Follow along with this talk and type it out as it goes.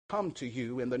come to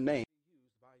you in the name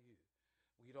used by you.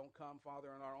 We don't come, Father,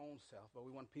 in our own self, but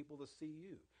we want people to see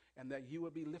you and that you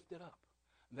would be lifted up,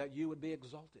 that you would be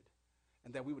exalted,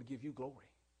 and that we would give you glory.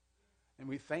 And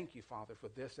we thank you, Father, for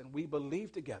this, and we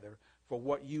believe together for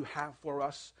what you have for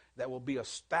us that will be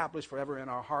established forever in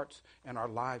our hearts, and our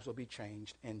lives will be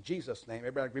changed. In Jesus' name,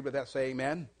 everybody agree with that? Say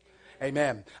amen.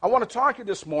 Amen. I want to talk to you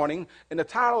this morning, and the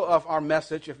title of our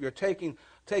message, if you're taking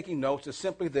notes, is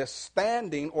simply this: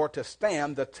 standing or to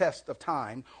stand the test of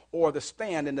time, or the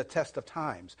stand in the test of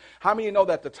times. How many of you know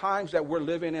that the times that we're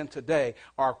living in today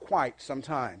are quite some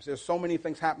times? There's so many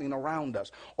things happening around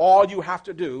us. All you have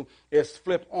to do is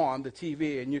flip on the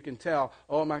TV and you can tell,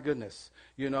 oh my goodness,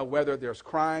 whether there's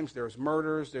crimes, there's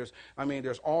murders, there's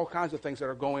all kinds of things that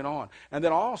are going on. And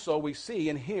then also we see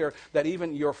and hear that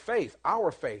even your faith,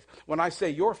 our faith, when I say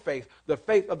your faith, the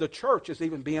faith of the church is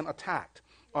even being attacked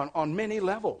on many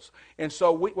levels. And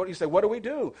so what do you say? What do we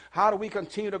do? How do we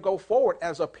continue to go forward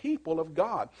as a people of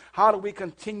God? How do we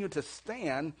continue to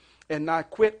stand and not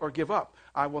quit or give up?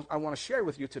 I want to share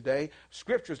with you today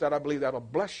scriptures that I believe that will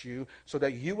bless you so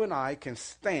that you and I can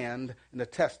stand in the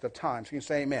test of time. So you can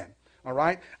say amen. All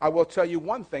right? I will tell you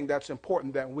one thing that's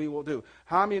important that we will do.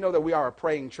 How many know that we are a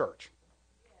praying church?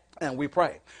 And we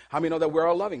pray. How many know that we're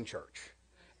a loving church?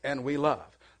 And we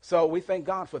love. So we thank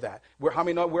God for that. How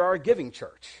many know we're a giving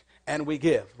church? And we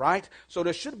give, right? So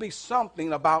there should be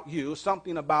something about you,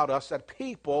 something about us that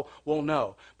people will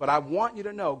know. But I want you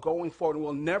to know going forward, and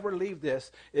we'll never leave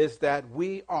this, is that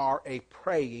we are a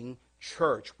praying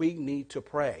church. We need to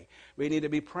pray. We need to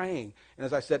be praying. And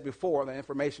as I said before, the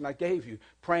information I gave you,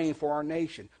 praying for our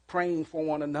nation, praying for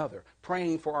one another,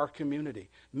 praying for our community.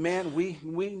 Man, we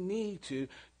need to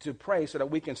pray so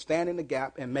that we can stand in the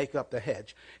gap and make up the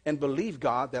hedge and believe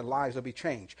God that lives will be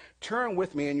changed. Turn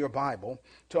with me in your Bible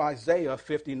to Isaiah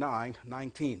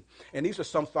 59:19. And these are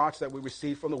some thoughts that we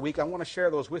received from the week. I want to share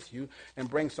those with you and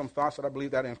bring some thoughts that I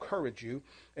believe that encourage you.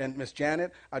 And Miss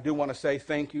Janet, I do want to say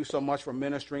thank you so much for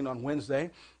ministering on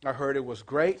Wednesday. I heard it was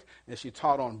great, and she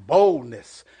taught on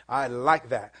boldness. I like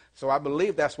that. So I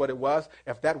believe that's what it was.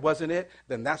 If that wasn't it,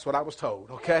 then that's what I was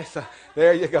told. Okay, so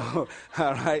there you go.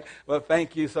 All right. Well,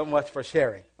 thank you so much for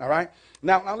sharing. All right.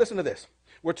 Now listen to this.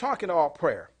 We're talking about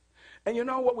prayer. And you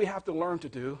know what we have to learn to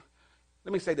do?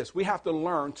 Let me say this. We have to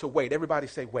learn to wait. Everybody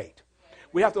say wait.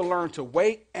 We have to learn to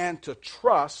wait and to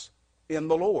trust in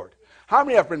the Lord. How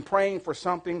many have been praying for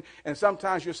something, and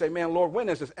sometimes you say, man, Lord, when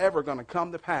is this ever going to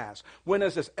come to pass? When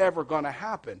is this ever going to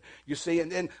happen? You see,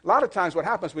 and a lot of times what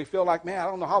happens, we feel like, man, I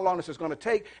don't know how long this is going to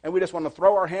take, and we just want to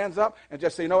throw our hands up and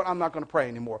just say, you know what, I'm not going to pray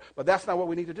anymore. But that's not what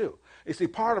we need to do. You see,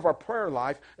 part of our prayer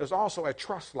life is also a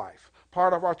trust life.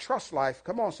 Part of our trust life,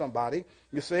 come on somebody,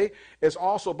 you see, is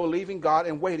also believing God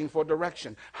and waiting for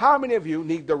direction. How many of you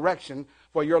need direction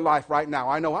for your life right now?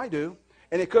 I know I do.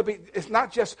 And it's not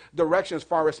just direction as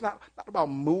far as, it's not about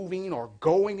moving or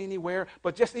going anywhere,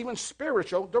 but just even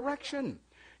spiritual direction.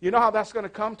 You know how that's going to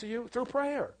come to you? Through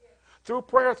prayer. Through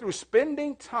prayer, through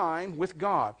spending time with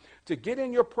God, to get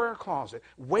in your prayer closet,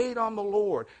 wait on the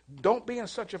Lord. Don't be in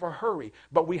such of a hurry,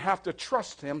 but we have to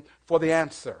trust Him for the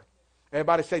answer.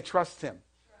 Everybody say trust Him.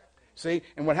 See,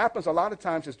 and what happens a lot of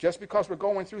times is just because we're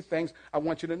going through things, I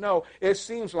want you to know, it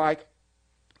seems like,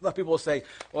 a lot of people will say,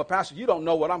 well, Pastor, you don't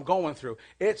know what I'm going through.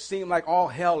 It seemed like all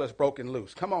hell is broken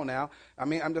loose. Come on now.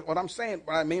 What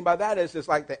I mean by that is it's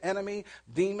like the enemy,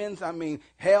 demons,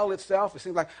 hell itself. It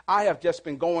seems like I have just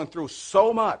been going through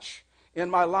so much in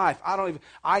my life.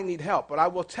 I need help. But I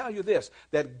will tell you this,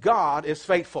 that God is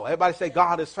faithful. Everybody say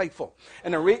God is faithful.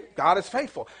 And God is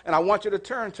faithful. And I want you to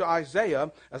turn to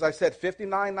Isaiah, as I said,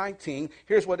 59:19.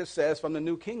 Here's what it says from the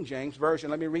New King James Version.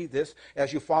 Let me read this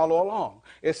as you follow along.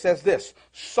 It says this: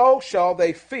 so shall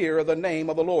they fear the name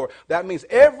of the Lord. That means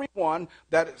everyone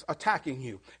that is attacking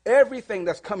you, everything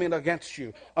that's coming against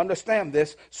you, understand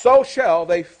this, so shall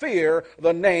they fear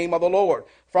the name of the Lord.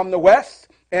 From the west,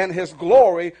 and His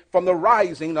glory from the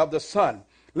rising of the sun.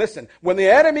 Listen, when the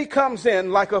enemy comes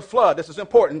in like a flood, this is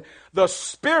important, the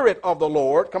Spirit of the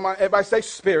Lord, come on, everybody say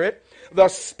Spirit, the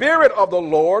Spirit of the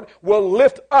Lord will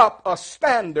lift up a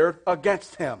standard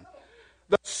against him.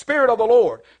 The Spirit of the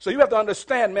Lord. So you have to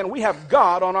understand, man, we have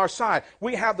God on our side.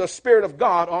 We have the Spirit of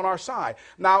God on our side.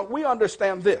 Now, we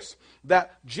understand this,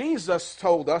 that Jesus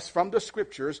told us from the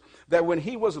Scriptures that when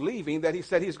He was leaving, that He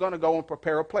said He's going to go and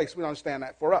prepare a place. We understand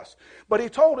that for us. But He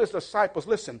told His disciples,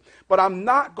 listen, but I'm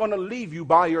not going to leave you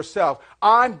by yourself.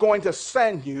 I'm going to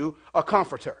send you a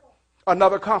comforter,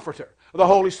 another comforter, the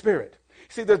Holy Spirit.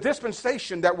 See, the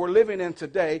dispensation that we're living in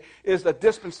today is the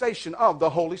dispensation of the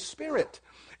Holy Spirit.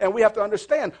 And we have to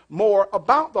understand more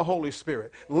about the Holy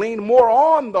Spirit. Lean more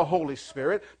on the Holy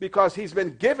Spirit because he's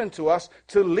been given to us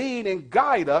to lead and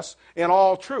guide us in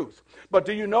all truth. But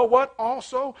do you know what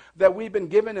also? That we've been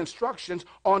given instructions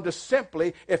on to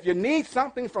simply, if you need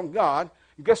something from God,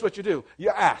 guess what you do?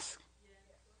 You ask.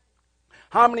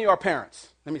 How many are parents?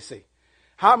 Let me see.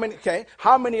 How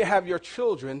many have your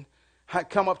children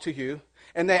come up to you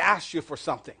and they ask you for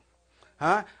something?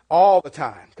 Huh? All the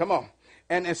time. Come on.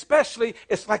 And especially,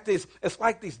 it's like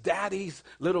these daddy's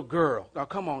little girl. Now,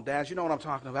 come on, dads, you know what I'm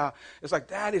talking about. It's like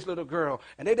daddy's little girl.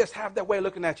 And they just have that way of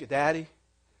looking at you, daddy.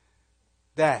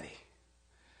 Daddy.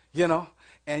 You know?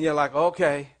 And you're like,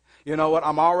 okay, you know what?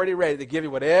 I'm already ready to give you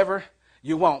whatever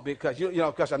you want because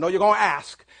because I know you're going to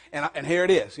ask, and here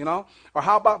it is, you know. Or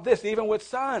how about this? Even with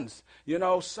sons,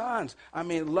 sons. I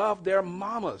mean, love their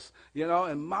mamas,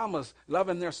 and mamas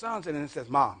loving their sons, and then it says,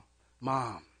 mom.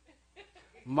 I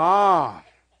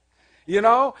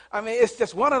mean, it's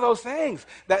just one of those things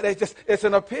that it's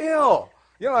an appeal.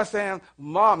 You know what I'm saying?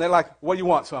 Mom, they're like, what do you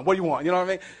want, son? What do you want? You know what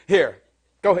I mean? Here,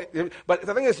 go ahead. But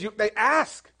the thing is, they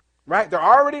ask, right? They're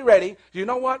already ready. You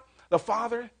know what? The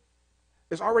Father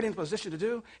is already in a position to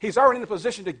do. He's already in a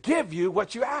position to give you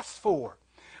what you asked for.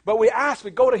 But we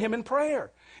go to him in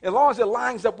prayer. As long as it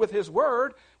lines up with his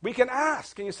word, we can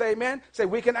ask. Can you say amen? Say,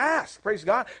 we can ask. Praise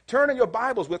God. Turn in your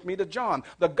Bibles with me to John,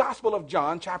 the Gospel of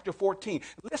John, chapter 14.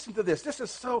 Listen to this. This is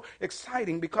so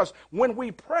exciting because when we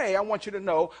pray, I want you to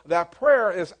know that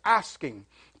prayer is asking.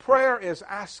 Prayer is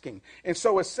asking. And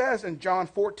so it says in John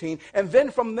 14, and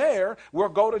then from there, we'll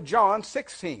go to John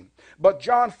 16. But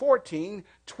John 14,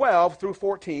 12 through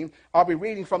 14, I'll be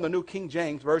reading from the New King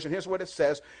James Version. Here's what it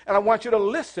says. And I want you to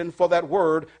listen for that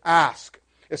word, ask.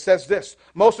 It says this,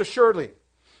 most assuredly,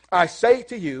 I say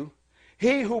to you,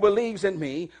 he who believes in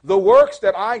me, the works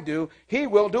that I do, he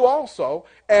will do also,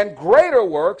 and greater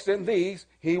works than these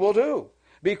he will do,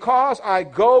 because I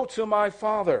go to my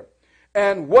Father.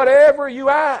 And whatever you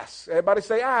ask, everybody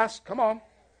say ask, come on.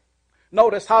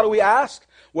 Notice, how do we ask?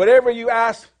 Whatever you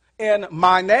ask in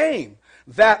my name,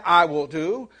 that I will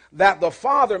do, that the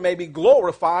Father may be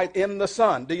glorified in the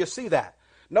Son. Do you see that?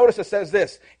 Notice it says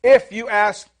this, if you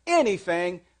ask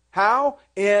anything, how?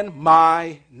 In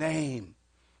my name,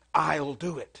 I'll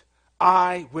do it.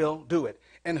 I will do it.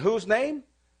 In whose name?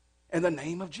 In the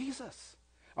name of Jesus.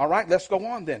 All right, let's go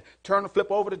on then. Flip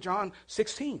over to John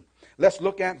 16. Let's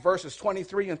look at verses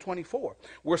 23 and 24.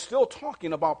 We're still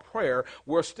talking about prayer.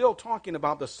 We're still talking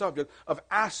about the subject of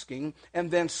asking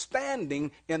and then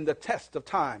standing in the test of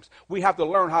times. We have to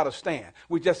learn how to stand.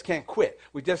 We just can't quit.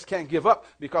 We just can't give up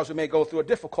because we may go through a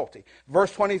difficulty.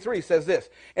 Verse 23 says this,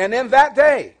 and in that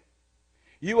day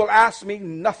you will ask me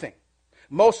nothing.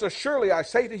 Most assuredly I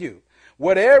say to you,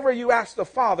 whatever you ask the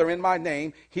Father in my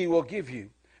name, he will give you.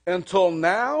 Until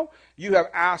now, you have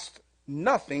asked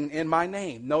nothing in my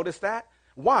name. Notice that?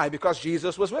 Why? Because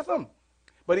Jesus was with them.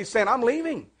 But he's saying, I'm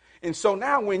leaving. And so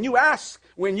now when you ask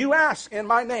in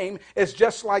my name, it's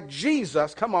just like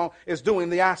Jesus, come on, is doing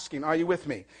the asking. Are you with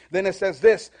me? Then it says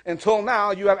this, until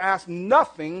now you have asked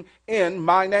nothing in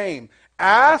my name.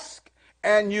 Ask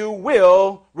and you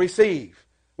will receive.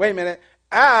 Wait a minute.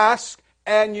 Ask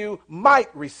and you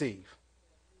might receive.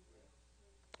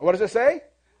 What does it say?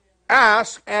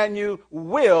 Ask and you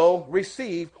will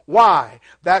receive. Why?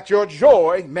 That your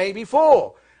joy may be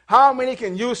full. How many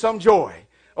can use some joy?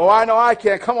 Oh, I know I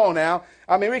can. Come on now.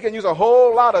 I mean, we can use a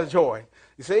whole lot of joy.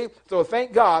 You see? So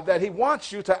thank God that he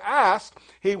wants you to ask.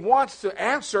 He wants to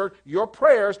answer your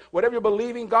prayers, whatever you're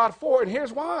believing God for. And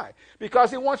here's why. Because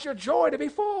he wants your joy to be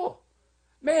full.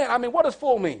 Man, I mean, what does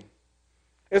full mean?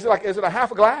 Is it a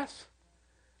half a glass?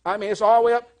 I mean, it's all the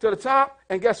way up to the top.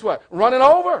 And guess what? Running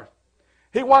over.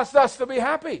 He wants us to be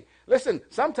happy. Listen,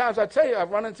 sometimes I tell you,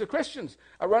 I've run into Christians.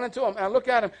 I run into them and I look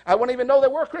at them. I wouldn't even know they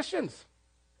were Christians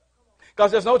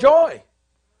because there's no joy.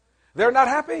 They're not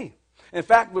happy. In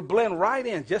fact, we blend right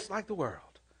in just like the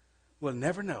world. We'll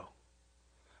never know.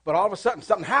 But all of a sudden,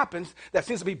 something happens that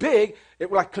seems to be big.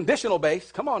 It's like conditional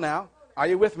based. Come on now. Are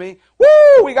you with me?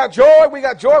 Woo! We got joy. We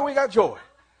got joy. We got joy.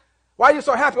 Why are you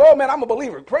so happy? Oh, man, I'm a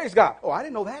believer. Praise God. Oh, I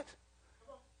didn't know that.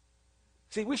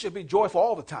 See, we should be joyful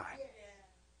all the time.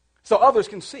 So others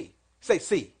can see. Say,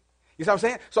 see. You see what I'm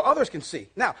saying? So others can see.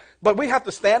 Now, but we have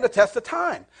to stand the test of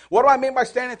time. What do I mean by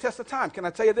standing the test of time? Can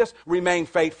I tell you this? Remain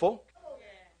faithful.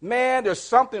 Man, there's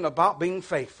something about being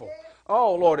faithful.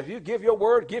 Oh, Lord, if you give your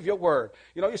word, give your word.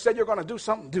 You know, you said you're going to do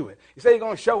something, do it. You say you're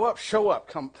going to show up, show up.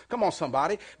 Come on,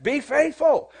 somebody. Be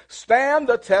faithful. Stand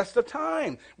the test of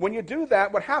time. When you do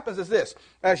that, what happens is this.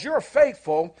 As you're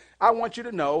faithful, I want you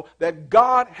to know that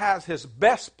God has his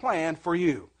best plan for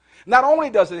you. Not only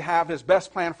does it have his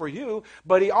best plan for you,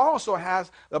 but he also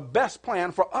has the best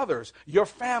plan for others, your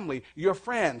family, your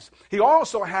friends. He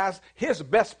also has his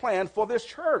best plan for this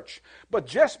church. But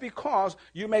just because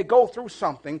you may go through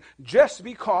something, just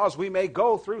because we may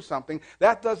go through something,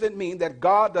 that doesn't mean that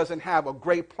God doesn't have a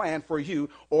great plan for you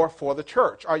or for the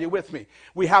church. Are you with me?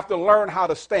 We have to learn how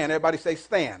to stand. Everybody say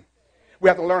stand. We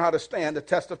have to learn how to stand the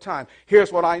test of time.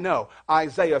 Here's what I know.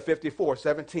 Isaiah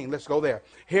 54:17. Let's go there.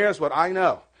 Here's what I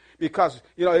know. Because,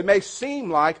 it may seem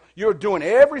like you're doing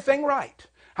everything right.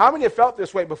 How many have felt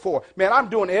this way before? Man, I'm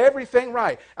doing everything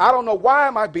right. I don't know, why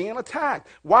am I being attacked?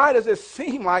 Why does it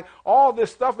seem like all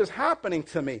this stuff is happening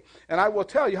to me? And I will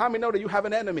tell you, how many know that you have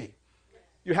an enemy?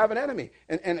 You have an enemy.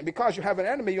 And because you have an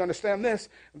enemy, you understand this,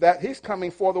 that he's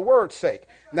coming for the word's sake.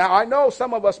 Now, I know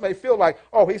some of us may feel like,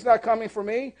 oh, he's not coming for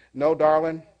me. No,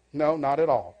 darling. No, not at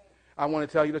all. I want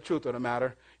to tell you the truth of the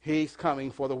matter. He's coming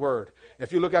for the word.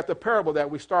 If you look at the parable that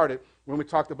we started when we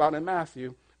talked about in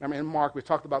in Mark, we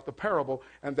talked about the parable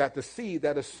and that the seed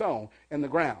that is sown in the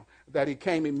ground, that he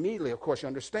came immediately. Of course, you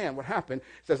understand what happened.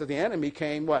 It says that the enemy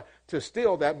came, to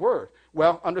steal that word.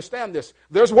 Well, understand this.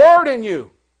 There's word in you.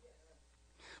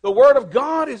 The word of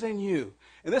God is in you.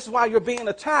 And this is why you're being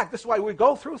attacked. This is why we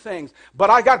go through things.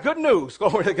 But I got good news.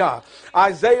 Glory to God.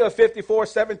 Isaiah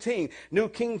 54:17. New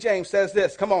King James says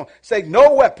this. Come on. Say,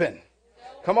 no weapon.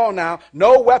 Come on now.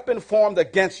 No weapon formed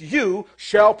against you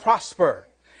shall prosper.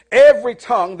 Every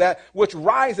tongue which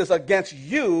rises against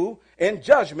you in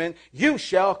judgment, you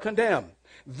shall condemn.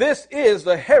 This is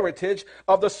the heritage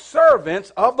of the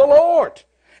servants of the Lord.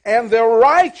 And their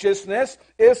righteousness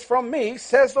is from me,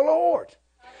 says the Lord.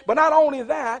 But not only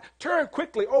that, turn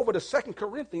quickly over to 2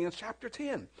 Corinthians chapter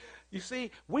 10. You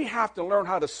see, we have to learn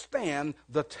how to stand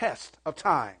the test of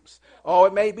times. Oh,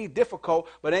 it may be difficult,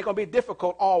 but it ain't going to be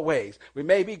difficult always. We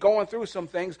may be going through some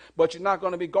things, but you're not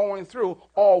going to be going through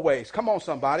always. Come on,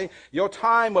 somebody. Your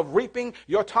time of reaping,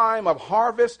 your time of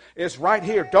harvest is right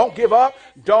here. Don't give up.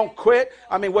 Don't quit.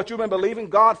 What you've been believing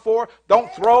God for,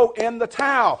 don't throw in the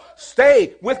towel.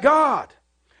 Stay with God.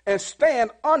 And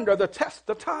stand under the test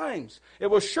of times. It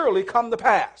will surely come to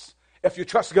pass if you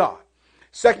trust God.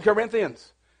 2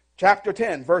 Corinthians chapter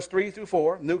 10, verse 3 through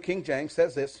 4, New King James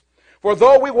says this. For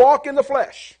though we walk in the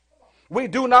flesh, we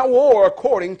do not war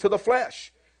according to the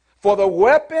flesh. For the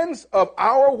weapons of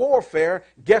our warfare,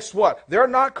 guess what? They're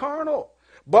not carnal,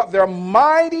 but they're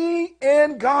mighty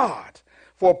in God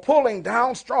for pulling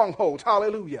down strongholds.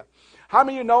 Hallelujah. How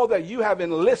many of you know that you have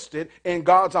enlisted in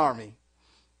God's army?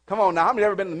 Come on now, how many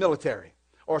have ever been in the military?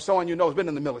 Or someone you know has been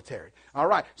in the military. All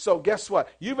right, so guess what?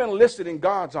 You've enlisted in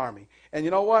God's army. And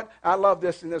you know what? I love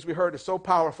this, and as we heard, it's so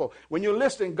powerful. When you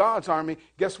enlist in God's army,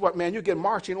 guess what, man? You get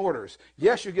marching orders.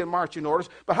 Yes, you get marching orders,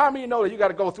 but how many of you know that you got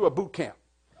to go through a boot camp?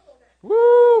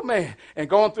 Woo, man. And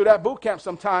going through that boot camp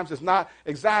sometimes is not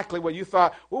exactly what you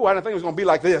thought. Ooh, I didn't think it was going to be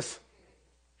like this.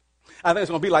 I think it's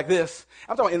going to be like this.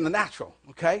 I'm talking in the natural,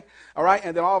 okay? All right,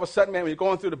 and then all of a sudden, man, when you're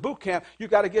going through the boot camp, you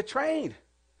got to get trained.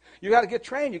 You got to get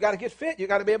trained. You got to get fit. You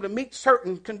got to be able to meet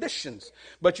certain conditions.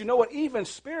 But you know what? Even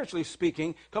spiritually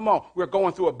speaking, come on, we're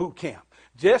going through a boot camp.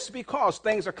 Just because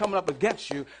things are coming up against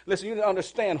you, listen, you need to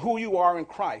understand who you are in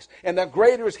Christ. And that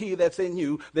greater is he that's in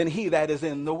you than he that is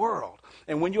in the world.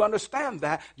 And when you understand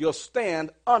that, you'll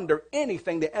stand under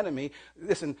anything the enemy,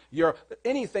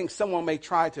 anything someone may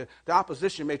try to, the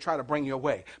opposition may try to bring your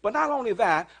way. But not only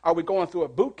that, are we going through a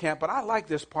boot camp, but I like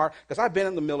this part because I've been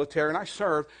in the military and I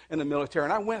served in the military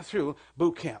and I went through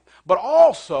boot camp. But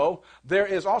also, there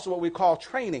is also what we call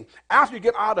training. After you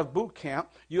get out of boot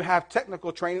camp, you have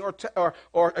technical training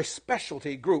or a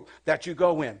specialty group that you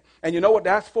go in. And you know what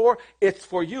that's for? It's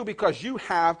for you because you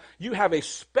have a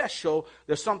special,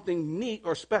 there's something neat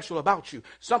or special about you,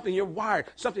 something you're wired,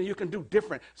 something you can do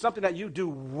different, something that you do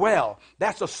well.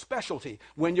 That's a specialty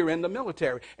when you're in the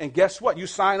military. And guess what? You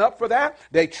sign up for that.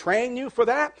 They train you for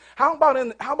that. How about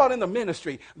in the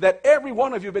ministry that every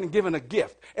one of you have been given a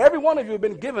gift? Every one of you have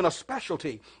been given a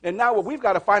specialty. And now what we've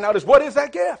got to find out is, what is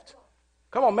that gift?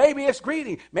 Come on, maybe it's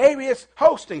greeting, maybe it's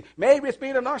hosting, maybe it's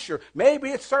being an usher, maybe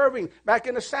it's serving back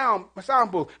in the sound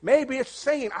booth, maybe it's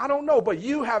singing, I don't know, but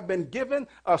you have been given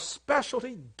a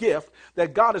specialty gift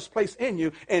that God has placed in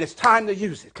you, and it's time to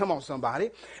use it. Come on,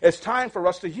 somebody. It's time for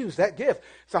us to use that gift.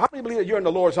 So how many believe that you're in the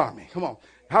Lord's army? Come on.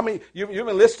 How many, you've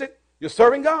enlisted, you're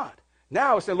serving God.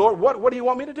 Now it's saying, Lord, what do you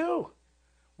want me to do?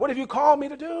 What have you called me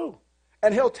to do?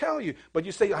 And he'll tell you, but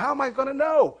you say, how am I going to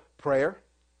know? Prayer.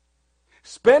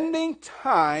 Spending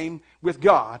time with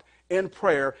God in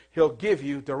prayer, he'll give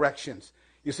you directions.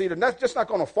 You see, that's just not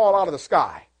going to fall out of the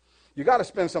sky. You got to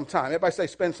spend some time. Everybody say,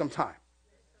 spend some time.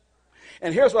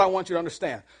 And here's what I want you to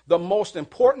understand. The most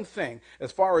important thing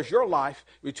as far as your life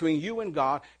between you and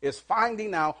God is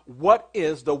finding out what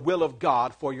is the will of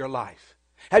God for your life.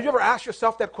 Have you ever asked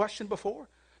yourself that question before?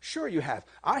 Sure you have.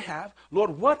 I have.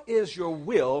 Lord, what is your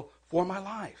will for my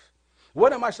life?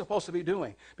 What am I supposed to be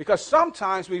doing? Because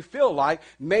sometimes we feel like,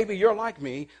 maybe you're like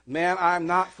me, man, I'm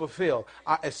not fulfilled.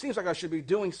 It seems like I should be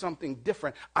doing something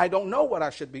different. I don't know what I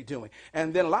should be doing.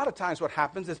 And then a lot of times what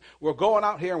happens is we're going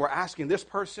out here and we're asking this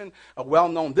person, a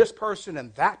well-known this person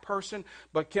and that person.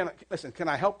 But can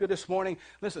I help you this morning?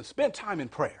 Listen, spend time in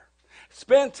prayer.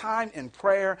 Spend time in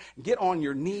prayer, get on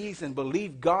your knees and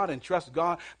believe God and trust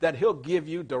God that he'll give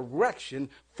you direction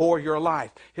for your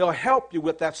life. He'll help you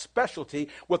with that specialty,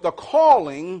 with the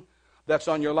calling that's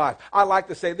on your life. I like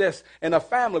to say this, in a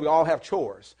family we all have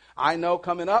chores. I know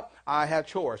coming up I had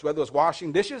chores, whether it was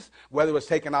washing dishes, whether it was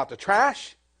taking out the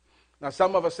trash. Now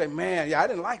some of us say, man, yeah, I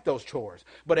didn't like those chores.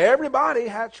 But everybody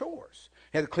had chores.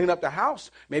 You had to clean up the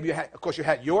house. Maybe you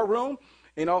had your room.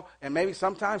 And maybe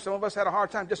sometimes some of us had a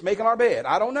hard time just making our bed.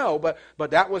 I don't know, but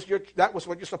that was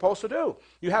what you're supposed to do.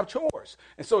 You have chores.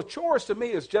 And so chores to me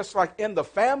is just like in the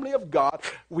family of God,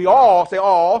 we all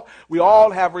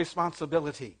have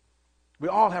responsibility. We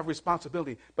all have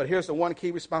responsibility. But here's the one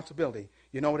key responsibility.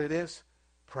 You know what it is?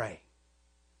 Pray.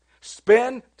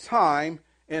 Spend time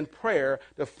in prayer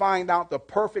to find out the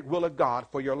perfect will of God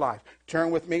for your life.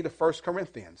 Turn with me to 1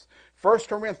 Corinthians. 1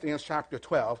 Corinthians chapter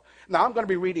 12. Now, I'm going to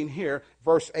be reading here,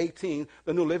 verse 18,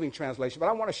 the New Living Translation. But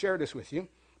I want to share this with you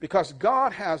because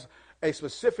God has a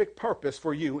specific purpose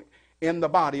for you in the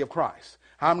body of Christ.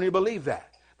 How many believe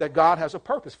that? That God has a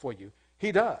purpose for you?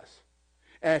 He does.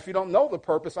 And if you don't know the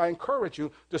purpose, I encourage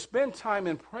you to spend time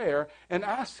in prayer and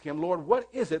ask him, Lord, what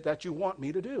is it that you want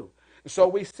me to do? And so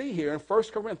we see here in 1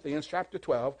 Corinthians chapter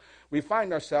 12, we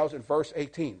find ourselves in verse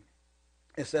 18.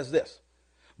 It says this,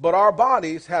 but our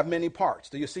bodies have many parts.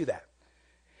 Do you see that?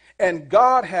 And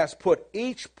God has put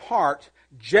each part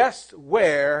just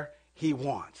where he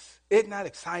wants. Isn't that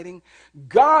exciting?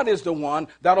 God is the one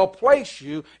that'll place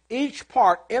you, each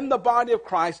part in the body of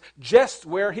Christ, just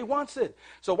where he wants it.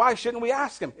 So why shouldn't we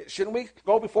ask him? Shouldn't we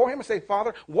go before him and say,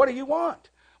 Father, what do you want?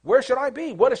 Where should I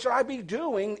be? What should I be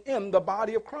doing in the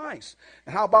body of Christ?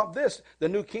 And how about this? The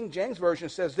New King James Version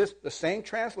says this, the same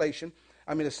translation,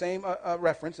 the same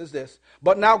reference is this.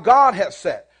 But now God has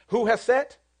set. Who has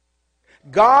set?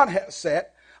 God has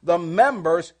set the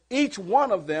members, each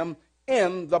one of them,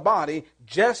 in the body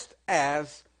just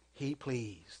as he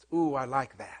pleased. Ooh, I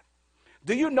like that.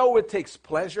 Do you know it takes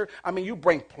pleasure? You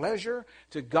bring pleasure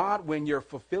to God when you're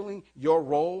fulfilling your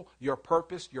role, your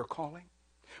purpose, your calling.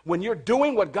 When you're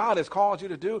doing what God has called you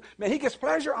to do, man, he gets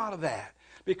pleasure out of that.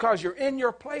 Because you're in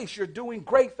your place, you're doing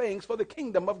great things for the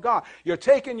kingdom of God. You're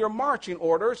taking your marching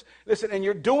orders, listen, and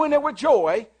you're doing it with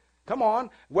joy. Come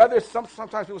on. Whether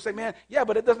sometimes people say, man, yeah,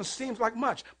 but it doesn't seem like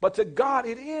much. But to God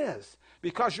it is.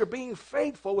 Because you're being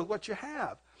faithful with what you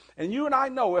have. And you and I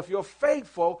know if you're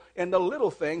faithful in the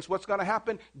little things, what's going to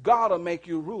happen? God will make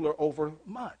you ruler over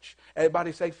much.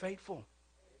 Everybody say faithful.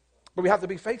 But we have to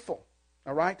be faithful.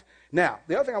 All right? Now,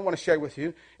 the other thing I want to share with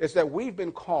you is that we've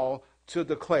been called to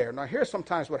declare. Now, here's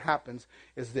sometimes what happens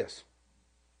is this.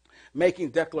 Making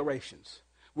declarations.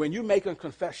 When you make a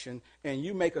confession and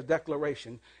you make a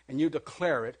declaration and you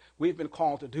declare it, we've been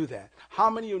called to do that. How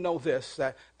many of you know this,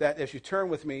 that as you turn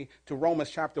with me to Romans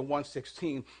chapter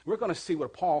 1:16, we're going to see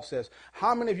what Paul says.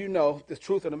 How many of you know the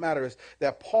truth of the matter is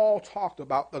that Paul talked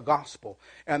about the gospel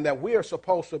and that we are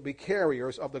supposed to be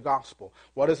carriers of the gospel.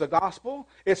 What is the gospel?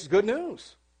 It's good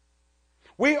news.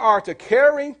 We are to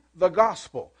carry the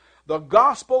gospel. The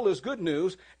gospel is good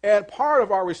news, and part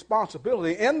of our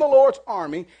responsibility in the Lord's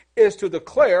army is to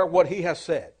declare what he has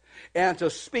said and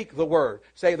to speak the word.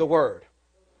 Say the word.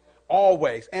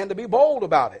 Always. And to be bold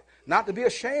about it. Not to be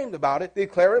ashamed about it.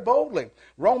 Declare it boldly.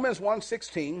 Romans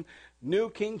 1:16, New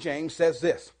King James says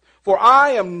this. For I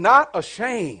am not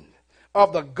ashamed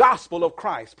of the gospel of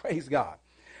Christ. Praise God.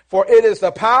 For it is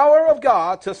the power of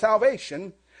God to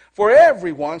salvation for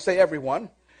everyone. Say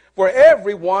everyone. For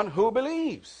everyone who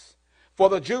believes. For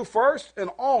the Jew first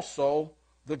and also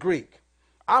the Greek.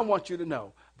 I want you to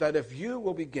know that if we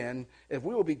will begin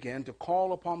to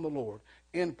call upon the Lord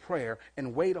in prayer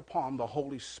and wait upon the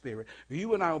Holy Spirit,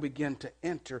 you and I will begin to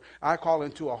enter, I call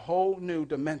into a whole new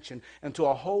dimension, into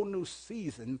a whole new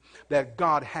season that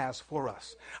God has for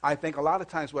us. I think a lot of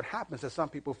times what happens is some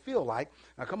people feel like,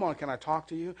 now come on, can I talk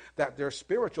to you, that their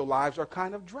spiritual lives are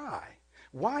kind of dry.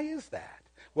 Why is that?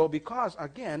 Well, because,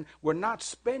 again, we're not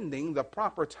spending the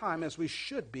proper time as we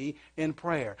should be in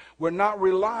prayer. We're not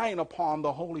relying upon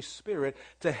the Holy Spirit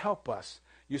to help us.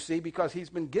 You see, because he's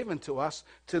been given to us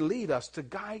to lead us, to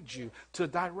guide you, to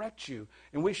direct you.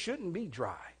 And we shouldn't be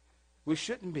dry. We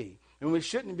shouldn't be. And we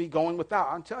shouldn't be going without.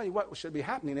 I'll tell you what should be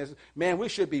happening is, man, we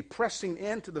should be pressing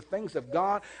into the things of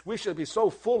God. We should be so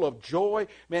full of joy.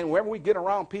 Man, wherever we get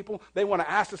around people, they want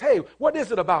to ask us, hey, what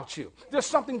is it about you? There's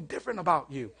something different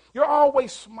about you. You're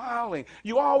always smiling.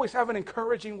 You always have an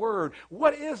encouraging word.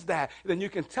 What is that? Then you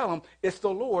can tell them it's the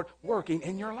Lord working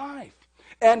in your life.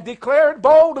 And declare it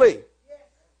boldly.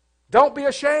 Don't be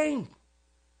ashamed.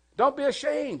 Don't be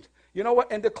ashamed. You know what?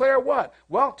 And declare what?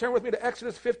 Well, turn with me to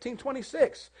Exodus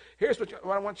 15:26. Here's what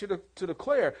I want you to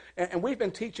declare. And we've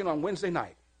been teaching on Wednesday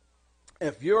night.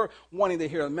 If you're wanting to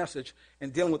hear a message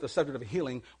and dealing with the subject of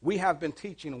healing, we have been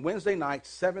teaching Wednesday night,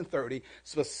 7:30,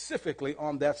 specifically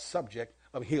on that subject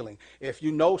of healing. If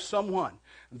you know someone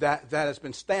that has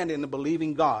been standing and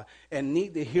believing God and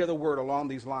need to hear the word along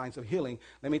these lines of healing,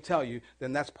 let me tell you,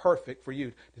 then that's perfect for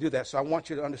you to do that. So I want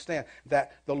you to understand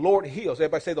that the Lord heals.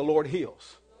 Everybody say the Lord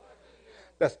heals.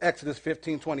 That's Exodus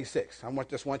 15:26.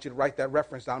 Just want you to write that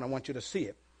reference down. I want you to see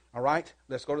it. All right?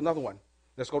 Let's go to another one.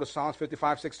 Let's go to Psalms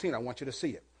 55:16. I want you to see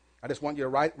it. I just want you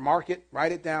to mark it,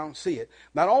 write it down, see it.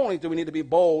 Not only do we need to be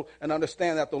bold and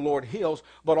understand that the Lord heals,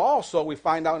 but also we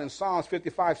find out in Psalms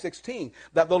 55:16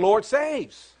 that the Lord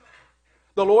saves.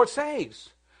 The Lord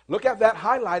saves. Look at that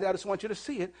highlighted. I just want you to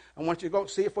see it. I want you to go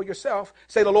see it for yourself.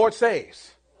 Say, the Lord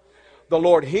saves. The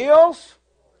Lord heals.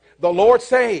 The Lord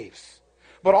saves.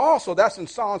 But also, that's in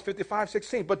Psalms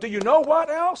 55:16. But do you know what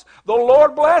else? The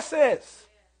Lord blesses.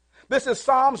 This is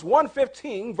Psalms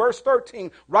 115, verse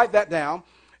 13. Write that down,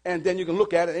 and then you can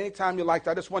look at it anytime you like.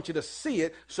 I just want you to see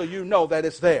it so you know that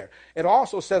it's there. It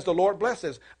also says the Lord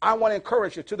blesses. I want to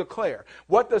encourage you to declare.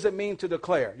 What does it mean to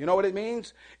declare? You know what it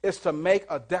means? It's to make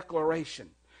a declaration.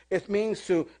 It means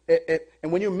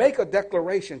and when you make a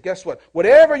declaration, guess what?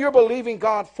 Whatever you're believing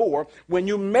God for, when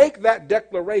you make that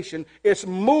declaration, it's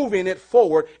moving it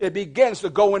forward. It begins to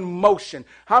go in motion.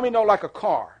 How many know like a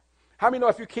car? How many know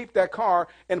if you keep that car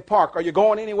in park, are you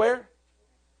going anywhere?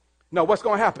 No, what's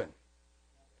going to happen?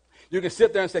 You can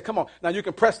sit there and say, come on. Now you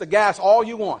can press the gas all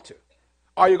you want to.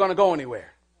 Are you going to go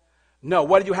anywhere? No,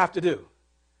 what do you have to do?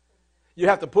 You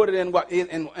have to put it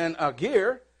in a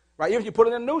gear. Right? Even if you put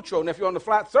it in neutral, and if you're on the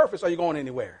flat surface, are you going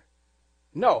anywhere?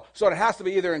 No. So it has to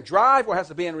be either in drive or it has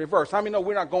to be in reverse. How many know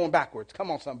we're not going backwards?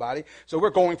 Come on, somebody. So we're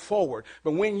going forward.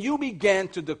 But when you begin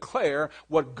to declare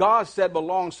what God said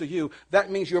belongs to you,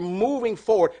 that means you're moving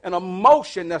forward, an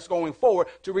emotion that's going forward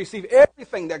to receive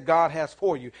everything that God has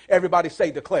for you. Everybody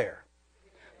say declare.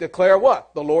 Declare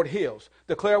what? The Lord heals.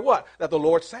 Declare what? That the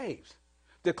Lord saves.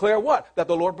 Declare what? That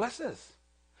the Lord blesses.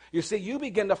 You see, you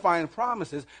begin to find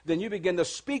promises, then you begin to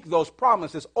speak those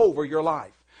promises over your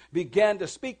life. Begin to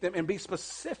speak them and be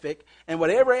specific in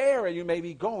whatever area you may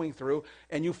be going through,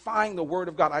 and you find the word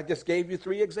of God. I just gave you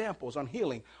 3 examples on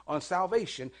healing, on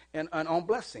salvation, and on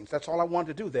blessings. That's all I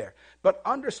wanted to do there. But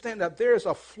understand that there's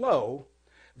a flow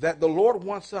that the Lord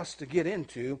wants us to get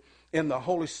into in the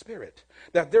Holy Spirit.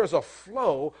 That there's a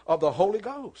flow of the Holy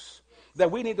Ghost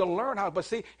that we need to learn how. But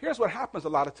see, here's what happens a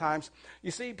lot of times.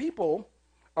 You see, people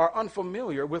are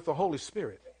unfamiliar with the Holy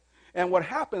Spirit. And what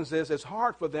happens is it's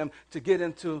hard for them to get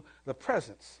into the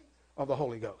presence of the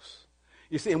Holy Ghost.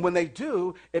 You see, and when they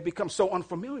do, it becomes so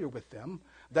unfamiliar with them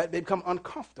that they become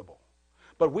uncomfortable.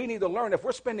 But we need to learn, if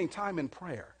we're spending time in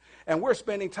prayer and we're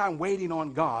spending time waiting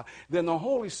on God, then the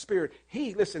Holy Spirit,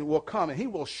 will come and he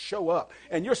will show up.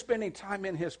 And you're spending time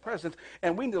in his presence,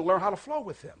 and we need to learn how to flow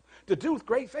with him, to do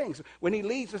great things. When he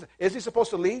leads us, is he supposed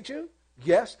to lead you?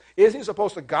 Yes. Isn't he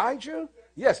supposed to guide you?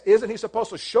 Yes. Isn't he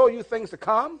supposed to show you things to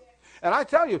come? And I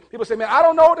tell you, people say, man, I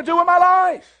don't know what to do with my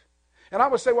life. And I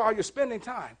would say, well, are you spending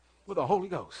time with the Holy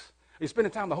Ghost? Are you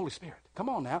spending time with the Holy Spirit? Come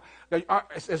on now.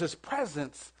 Is his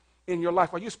presence in your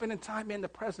life? Are you spending time in the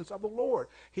presence of the Lord?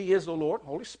 He is the Lord,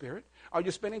 Holy Spirit. Are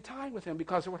you spending time with him?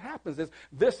 Because what happens is,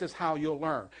 this is how you'll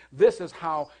learn. This is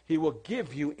how he will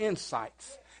give you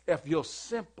insights. If you'll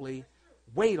simply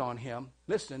wait on him,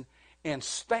 listen, and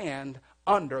stand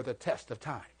under the test of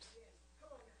times.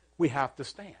 We have to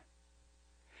stand.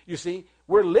 You see,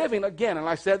 we're living again, and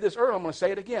I said this earlier, I'm going to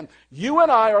say it again. You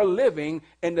and I are living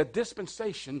in the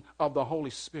dispensation of the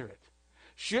Holy Spirit.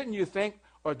 Shouldn't you think,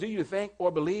 or do you think,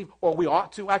 or believe, or we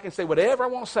ought to, I can say whatever I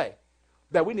want to say,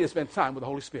 that we need to spend time with the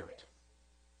Holy Spirit?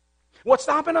 What's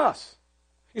stopping us?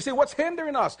 You see, what's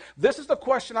hindering us? This is the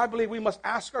question I believe we must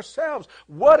ask ourselves.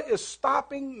 What is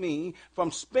stopping me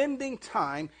from spending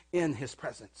time in his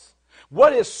presence?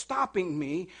 What is stopping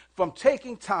me from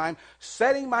taking time,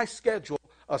 setting my schedule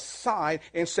aside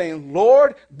and saying,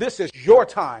 Lord, this is your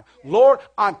time. Lord,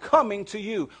 I'm coming to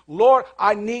you. Lord,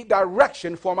 I need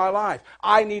direction for my life.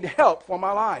 I need help for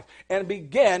my life. And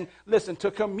begin, listen,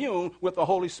 to commune with the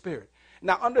Holy Spirit.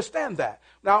 Now, understand that.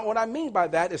 Now, what I mean by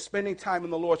that is spending time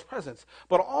in the Lord's presence,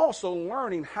 but also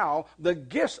learning how the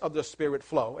gifts of the Spirit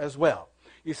flow as well.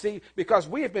 You see, because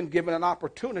we have been given an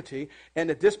opportunity in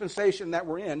the dispensation that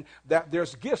we're in, that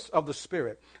there's gifts of the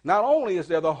Spirit. Not only is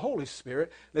there the Holy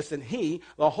Spirit, listen,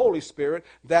 the Holy Spirit,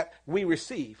 that we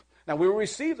receive. Now, we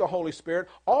receive the Holy Spirit.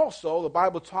 Also, the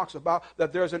Bible talks about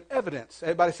that there's an evidence.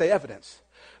 Everybody say evidence.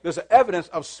 There's an evidence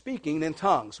of speaking in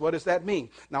tongues. What does that mean?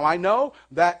 Now, I know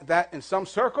that in some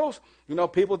circles,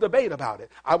 people debate about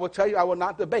it. I will tell you, I will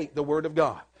not debate the Word of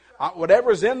God.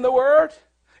 Whatever's in the Word,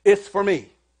 it's for me.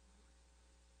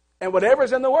 And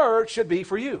whatever's in the Word should be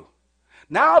for you.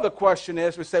 Now the question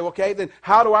is, we say, okay, then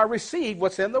how do I receive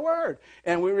what's in the Word?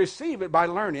 And we receive it by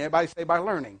learning. Everybody say by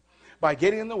learning. By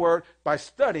getting in the Word, by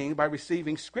studying, by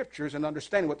receiving Scriptures and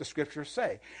understanding what the Scriptures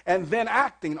say. And then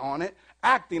acting on it,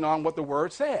 acting on what the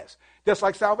Word says. Just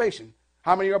like salvation.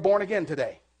 How many are born again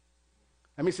today?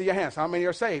 Let me see your hands. How many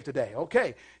are saved today?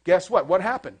 Okay. Guess what? What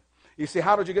happened? You see,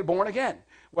 how did you get born again?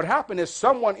 What happened is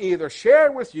someone either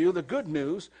shared with you the good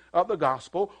news of the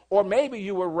gospel, or maybe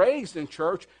you were raised in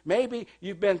church, maybe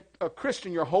you've been a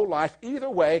Christian your whole life. Either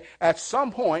way, at some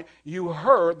point, you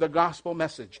heard the gospel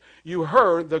message. You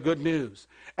heard the good news.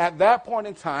 At that point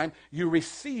in time, you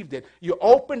received it. You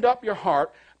opened up your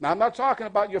heart. Now, I'm not talking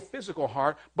about your physical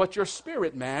heart, but your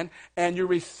spirit, man, and you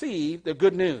received the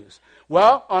good news.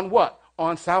 Well, on what?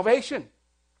 On salvation.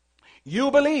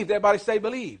 You believed. Everybody say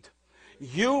believed.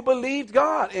 You believed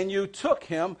God, and you took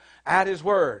him at his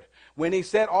word. When he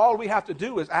said all we have to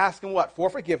do is ask him what? For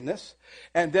forgiveness.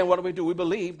 And then what do? We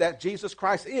believe that Jesus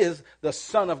Christ is the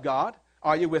Son of God.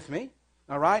 Are you with me?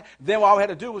 All right? Then all we had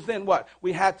to do was then what?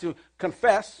 We had to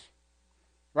confess,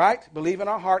 right? Believe in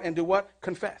our heart and do what?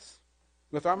 Confess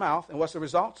with our mouth. And what's the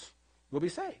results? We'll be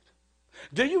saved.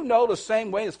 Do you know the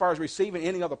same way as far as receiving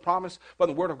any other promise from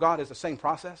the Word of God is the same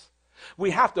process?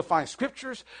 We have to find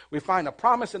Scriptures. We find a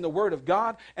promise in the Word of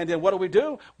God. And then what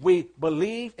do? We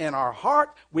believe in our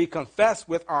heart. We confess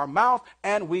with our mouth.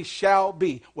 And we shall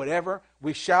be. Whatever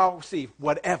we shall receive.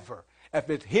 Whatever. If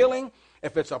it's healing,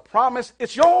 if it's a promise,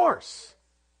 it's yours.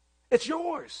 It's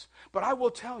yours. But I will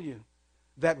tell you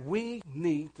that we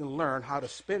need to learn how to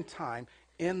spend time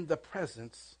in the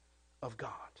presence of God.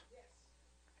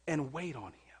 And wait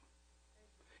on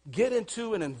him. Get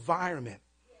into an environment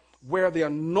where the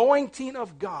anointing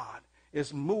of God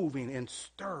is moving and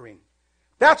stirring.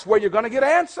 That's where you're going to get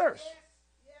answers.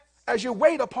 As you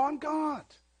wait upon God.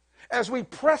 As we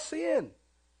press in.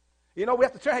 We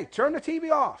have to turn the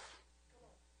TV off.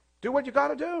 Do what you got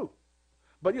to do.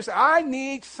 But you say, I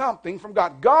need something from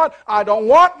God. God, I don't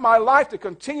want my life to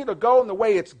continue to go in the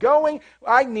way it's going.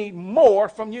 I need more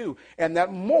from you. And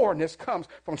that moreness comes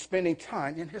from spending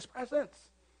time in his presence.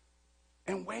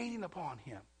 And waiting upon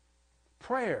him.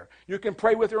 Prayer. You can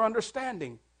pray with your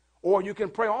understanding, or you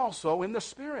can pray also in the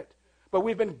Spirit. But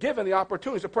we've been given the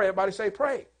opportunity to pray. Everybody say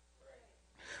pray.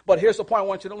 But here's the point I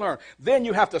want you to learn. Then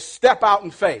you have to step out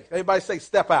in faith. Everybody say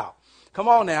step out. Come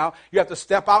on now. You have to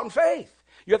step out in faith.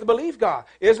 You have to believe God.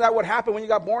 Isn't that what happened when you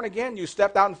got born again? You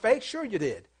stepped out in faith? Sure you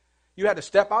did. You had to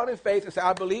step out in faith and say,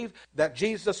 I believe that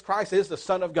Jesus Christ is the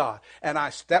Son of God. And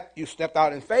you stepped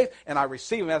out in faith, and I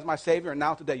receive him as my Savior, and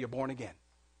now today you're born again.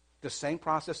 The same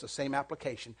process, the same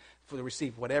application for the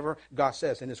receive whatever God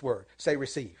says in his word. Say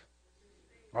receive.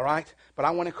 All right? But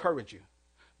I want to encourage you.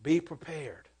 Be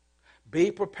prepared.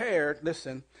 Be prepared,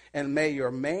 listen, and may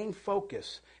your main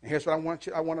focus, and here's what I want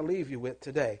to leave you with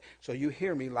today, so you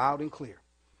hear me loud and clear.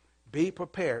 Be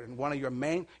prepared, and one of your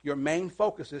main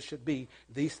focuses should be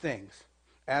these things.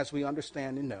 As we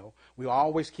understand and know, we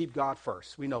always keep God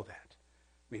first. We know that.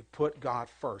 We put God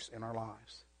first in our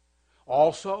lives.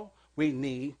 Also, we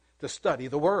need to study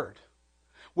the Word.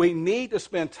 We need to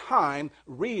spend time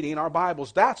reading our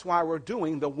Bibles. That's why we're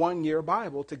doing the 1-year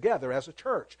Bible together as a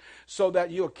church, so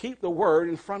that you'll keep the Word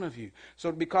in front of you.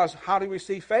 So because how do we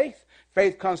receive faith?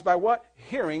 Faith comes by what?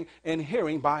 Hearing, and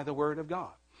hearing by the Word of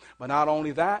God. But not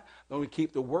only that, then we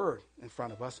keep the Word in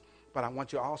front of us, but I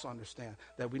want you to also understand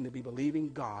that we need to be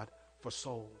believing God for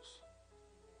souls.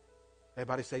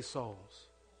 Everybody say souls.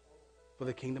 For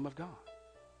the kingdom of God.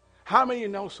 How many of you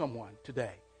know someone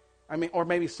today? Or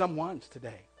maybe someone's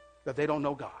today that they don't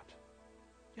know God.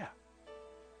 Yeah.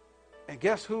 And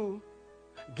guess who?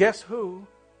 Guess who?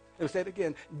 Let me say it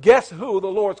again. Guess who the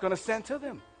Lord's going to send to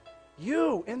them?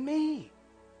 You and me.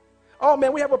 Oh,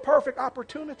 man, we have a perfect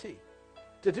opportunity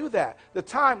to do that. The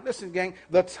time, listen, gang,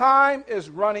 the time is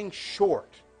running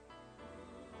short.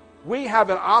 we have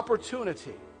an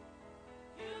opportunity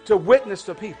to witness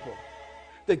to people,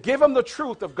 to give them the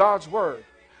truth of God's word,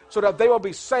 so that they will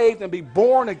be saved and be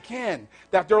born again,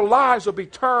 that their lives will be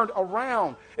turned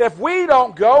around. If we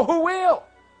don't go, who will?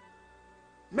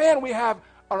 Man, we have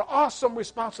an awesome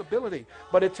responsibility,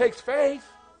 but it takes faith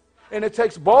and it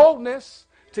takes boldness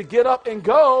to get up and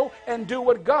go and do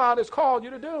what God has called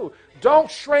you to do. Don't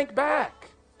shrink back.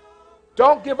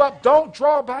 Don't give up. Don't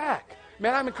draw back.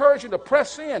 Man, I'm encouraging you to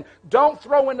press in. Don't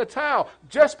throw in the towel.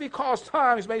 Just because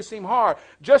times may seem hard,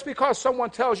 just because someone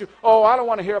tells you, oh, I don't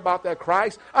want to hear about that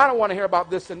Christ, I don't want to hear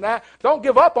about this and that, don't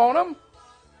give up on them.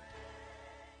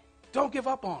 Don't give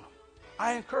up on them.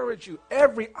 I encourage you,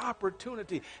 every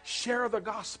opportunity, share the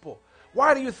gospel.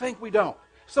 Why do you think we don't?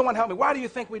 Someone help me. Why do you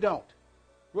think we don't?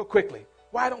 Real quickly.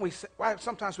 Why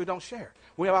sometimes we don't share?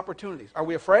 We have opportunities. Are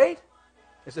we afraid?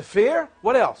 Is it fear?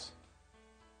 What else?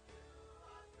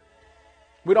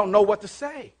 We don't know what to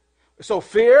say. So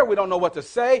fear, we don't know what to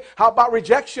say. How about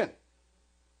rejection?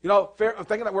 You know, fear of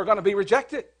thinking that we're going to be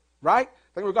rejected, right?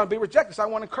 Thinking we're going to be rejected. So I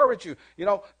want to encourage you,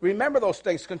 remember those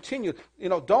things. Continue.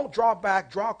 Don't draw back.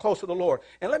 Draw close to the Lord.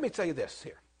 And let me tell you this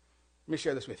here. Let me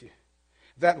share this with you.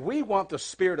 That we want the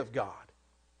Spirit of God.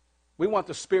 We want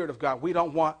the Spirit of God. We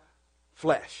don't want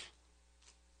flesh.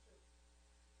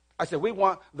 I said we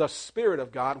want the Spirit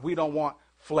of God. We don't want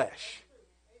flesh.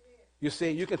 You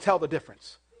see, you can tell the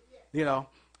difference.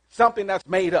 Something that's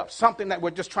made up, something that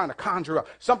we're just trying to conjure up,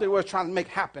 something we're trying to make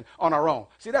happen on our own.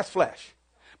 See, that's flesh.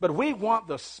 But we want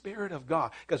the Spirit of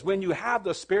God, because when you have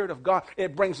the Spirit of God,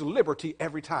 it brings liberty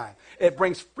every time. It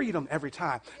brings freedom every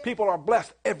time. People are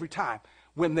blessed every time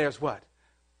when there's what?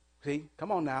 See,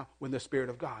 come on now, when the Spirit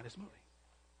of God is moving.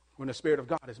 When the Spirit of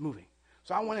God is moving.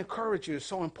 So I want to encourage you. It's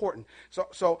so important.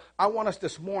 So I want us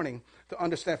this morning to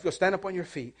understand, if you'll stand up on your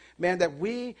feet, man, that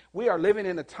we are living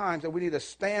in the times that we need to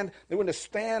stand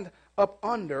up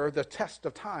under the test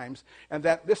of times, and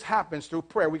that this happens through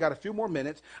prayer. We got a few more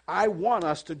minutes. I want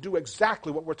us to do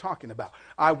exactly what we're talking about.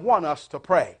 I want us to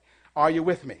pray. Are you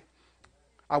with me?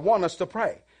 I want us to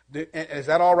pray. Is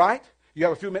that all right? You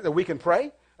have a few minutes that we can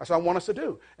pray? That's what I want us to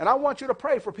do. And I want you to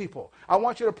pray for people. I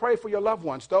want you to pray for your loved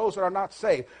ones, those that are not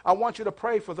saved. I want you to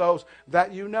pray for those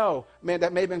that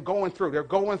that may have been going through. They're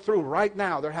going through right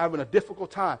now. They're having a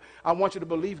difficult time. I want you to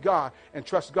believe God and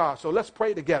trust God. So let's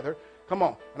pray together. Come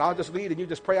on. And I'll just lead and you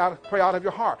just pray out of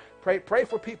your heart. Pray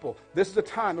for people. This is the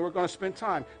time that we're going to spend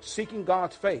time seeking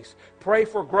God's face. Pray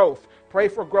for growth. Pray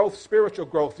for growth, spiritual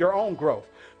growth, your own growth.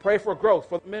 Pray for growth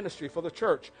for the ministry, for the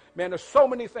church. Man, there's so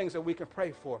many things that we can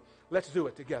pray for. Let's do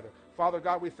it together. Father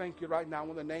God, we thank you right now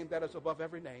in the name that is above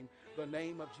every name, the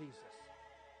name of Jesus.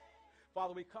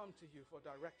 Father, we come to you for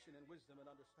direction and wisdom and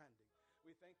understanding.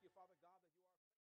 We thank you, Father God.